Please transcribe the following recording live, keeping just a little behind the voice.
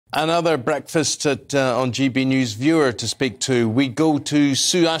Another breakfast on GB News viewer to speak to. We go to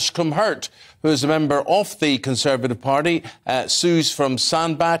Sue Ashcombe-Hurt, who is a member of the Conservative Party. Sue's from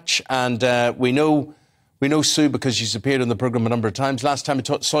Sandbach, and we know Sue because she's appeared on the programme a number of times. Last time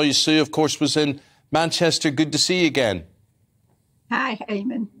I saw you, Sue, of course, was in Manchester. Good to see you again. Hi,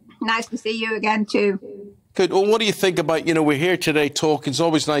 Eamon. Nice to see you again too. Good. Well, what do you think about, we're here today talking. It's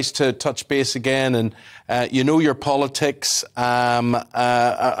always nice to touch base again and your politics. And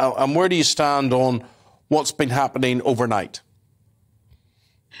where do you stand on what's been happening overnight?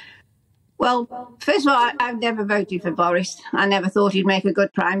 Well, first of all, I've never voted for Boris. I never thought he'd make a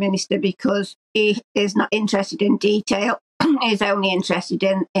good Prime Minister because he is not interested in detail. He's only interested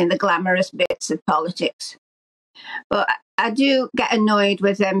in the glamorous bits of politics. But I do get annoyed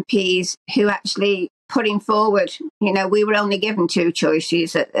with MPs who actually put him forward. We were only given two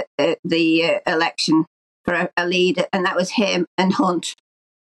choices at the election for a leader, and that was him and Hunt.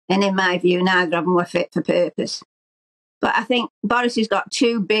 And in my view, neither of them were fit for purpose. But I think Boris has got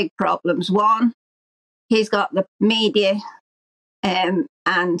two big problems. One, he's got the media and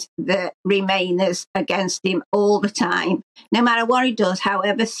the Remainers against him all the time. No matter what he does,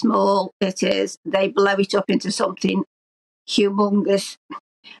 however small it is, they blow it up into something humongous.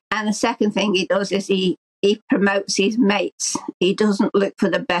 And the second thing he does is he promotes his mates. He doesn't look for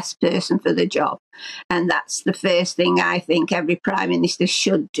the best person for the job. And that's the first thing I think every Prime Minister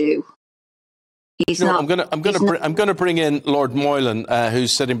should do. I'm going to bring in Lord Moylan,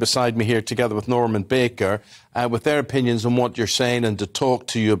 who's sitting beside me here together with Norman Baker, with their opinions on what you're saying and to talk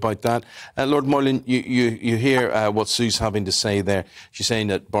to you about that. Lord Moylan, you hear what Sue's having to say there. She's saying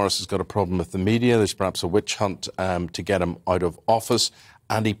that Boris has got a problem with the media. There's perhaps a witch hunt to get him out of office,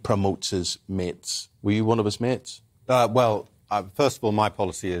 and he promotes his mates. Were you one of his mates? First of all, my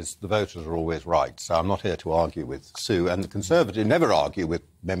policy is the voters are always right, so I'm not here to argue with Sue. And the Conservative never argue with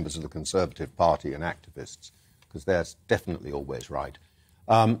members of the Conservative Party and activists, because they're definitely always right.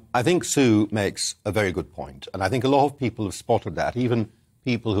 I think Sue makes a very good point, and I think a lot of people have spotted that, even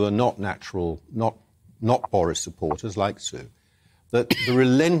people who are not Boris supporters like Sue, that the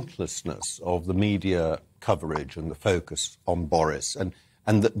relentlessness of the media coverage and the focus on Boris and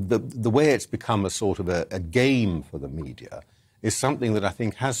the way it's become a sort of a game for the media is something that I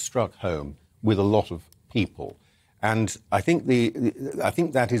think has struck home with a lot of people. And I think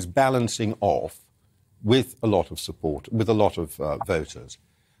that is balancing off with a lot of support, with a lot of voters,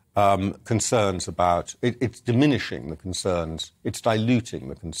 concerns about... It's diminishing the concerns, it's diluting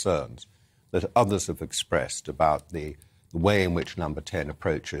the concerns that others have expressed about the way in which Number 10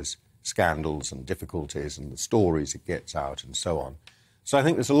 approaches scandals and difficulties and the stories it gets out and so on. So I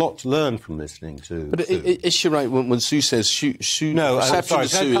think there's a lot to learn from listening to... But is she right when Sue says... No, I'm sorry,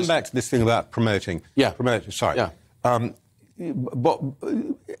 can I come back to this thing about promoting? Yeah. Sorry. Yeah. But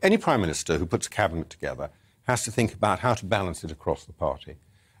any Prime Minister who puts a cabinet together has to think about how to balance it across the party.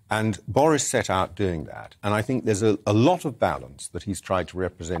 And Boris set out doing that. And I think there's a lot of balance that he's tried to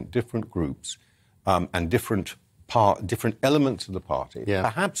represent different groups and different elements of the party,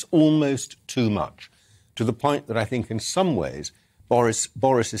 perhaps almost too much, to the point that I think in some ways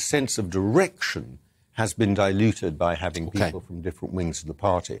Boris's sense of direction has been diluted by having people from different wings of the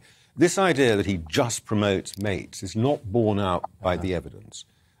party. This idea that he just promotes mates is not borne out by the evidence.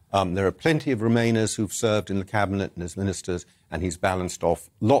 There are plenty of Remainers who've served in the cabinet and as ministers, and he's balanced off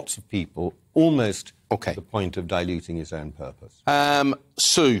lots of people, almost to the point of diluting his own purpose.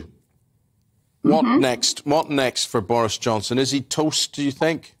 Sue, what next? What next for Boris Johnson? Is he toast, do you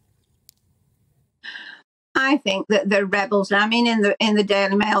think? I think that the rebels... I mean, in the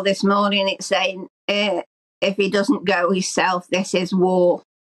Daily Mail this morning, it's saying if he doesn't go himself, this is war.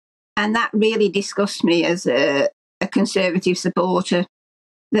 And that really disgusts me as a Conservative supporter,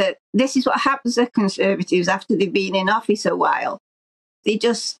 that this is what happens to Conservatives after they've been in office a while. They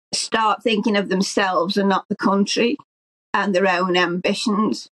just start thinking of themselves and not the country and their own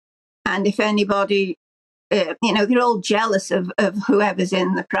ambitions. And if anybody, they're all jealous of whoever's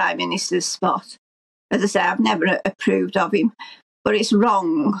in the Prime Minister's spot. As I say, I've never approved of him, but it's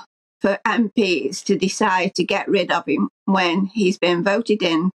wrong for MPs to decide to get rid of him when he's been voted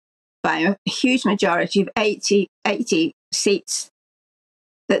in by a huge majority of 80 seats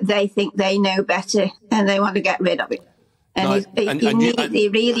that they think they know better and they want to get rid of him. And he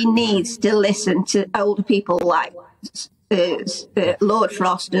really needs to listen to older people like Lord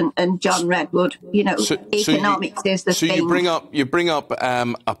Frost and John Redwood. Economics is the thing. So you bring up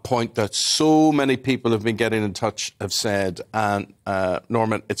a point that so many people have been getting in touch have said, and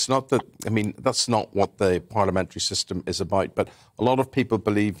Norman, it's not that. I mean, that's not what the parliamentary system is about. But a lot of people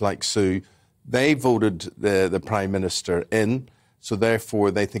believe, like Sue, they voted the Prime Minister in. So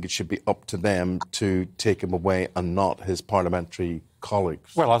therefore, they think it should be up to them to take him away and not his parliamentary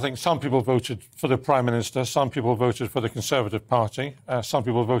colleagues. Well, I think some people voted for the Prime Minister, some people voted for the Conservative Party, some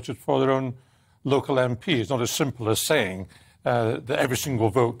people voted for their own local MP. It's not as simple as saying that every single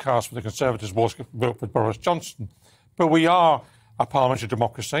vote cast for the Conservatives was a vote for Boris Johnson. But we are a parliamentary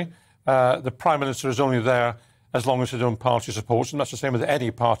democracy. The Prime Minister is only there as long as his own party supports him. That's the same with any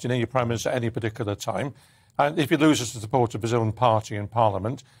party and any Prime Minister at any particular time. And if he loses the support of his own party in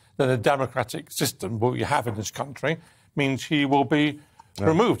Parliament, then a democratic system, what you have in this country, means he will be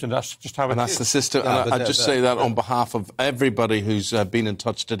removed, and that's just how it is. And that's the system. And I just say that on behalf of everybody who's been in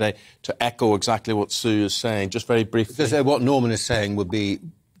touch today to echo exactly what Sue is saying. Just very briefly. So what Norman is saying would be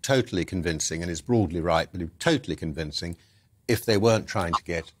totally convincing, and is broadly right, but totally convincing if they weren't trying to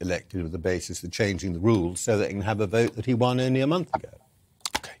get elected with the basis of changing the rules so they can have a vote that he won only a month ago.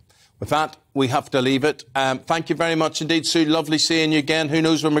 OK. With that, we have to leave it. Thank you very much indeed, Sue. Lovely seeing you again. Who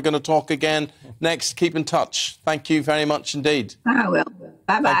knows when we're going to talk again next. Keep in touch. Thank you very much indeed. I will.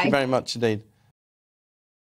 Bye-bye. Thank you very much indeed.